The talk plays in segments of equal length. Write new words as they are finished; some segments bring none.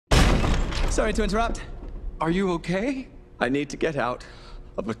Sorry to interrupt. Are you okay? I need to get out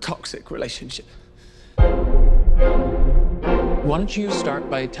of a toxic relationship. Why don't you start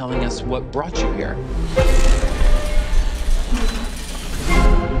by telling us what brought you here?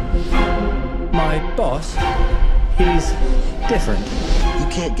 My boss, he's different. You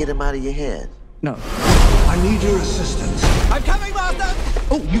can't get him out of your head. No. I need your assistance. I'm coming, Master!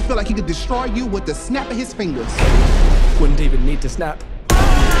 Oh, you feel like he could destroy you with the snap of his fingers. Wouldn't even need to snap.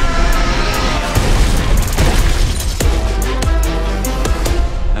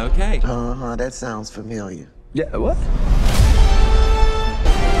 Okay. Uh-huh, that sounds familiar. Yeah, what?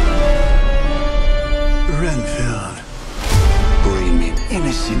 Renfield, bring me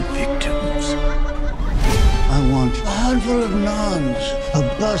innocent victims. I want a handful of nuns, a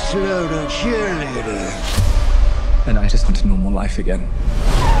busload of cheerleaders. And I just want a normal life again.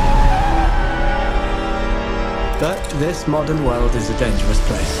 But this modern world is a dangerous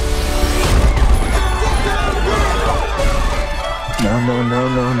place. No, no, no,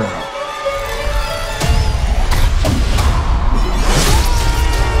 no, no.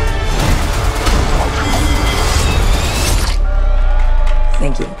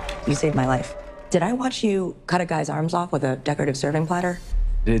 Thank you. You saved my life. Did I watch you cut a guy's arms off with a decorative serving platter?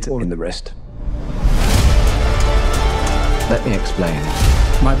 It's all in the wrist. Let me explain.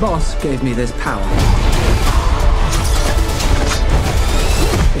 My boss gave me this power.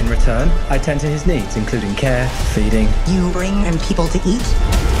 In return, I tend to his needs, including care, feeding. You bring him people to eat?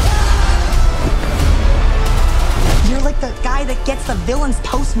 You're like the guy that gets the villain's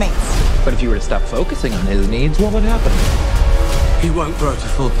Postmates. But if you were to stop focusing on his needs, what would happen? He won't grow to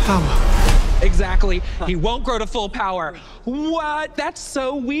full power. Exactly. He won't grow to full power. What? That's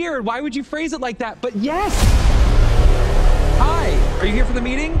so weird. Why would you phrase it like that? But yes. Hi. Are you here for the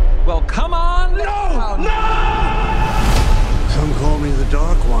meeting? Well, come on. No! No! Some call me the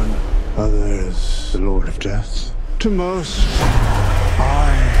Dark One. Others, the Lord of Death. To most,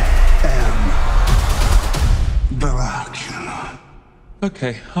 I am Barack.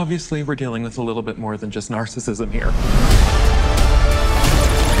 Okay, obviously we're dealing with a little bit more than just narcissism here.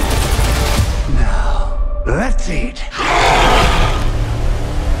 Now, let's eat.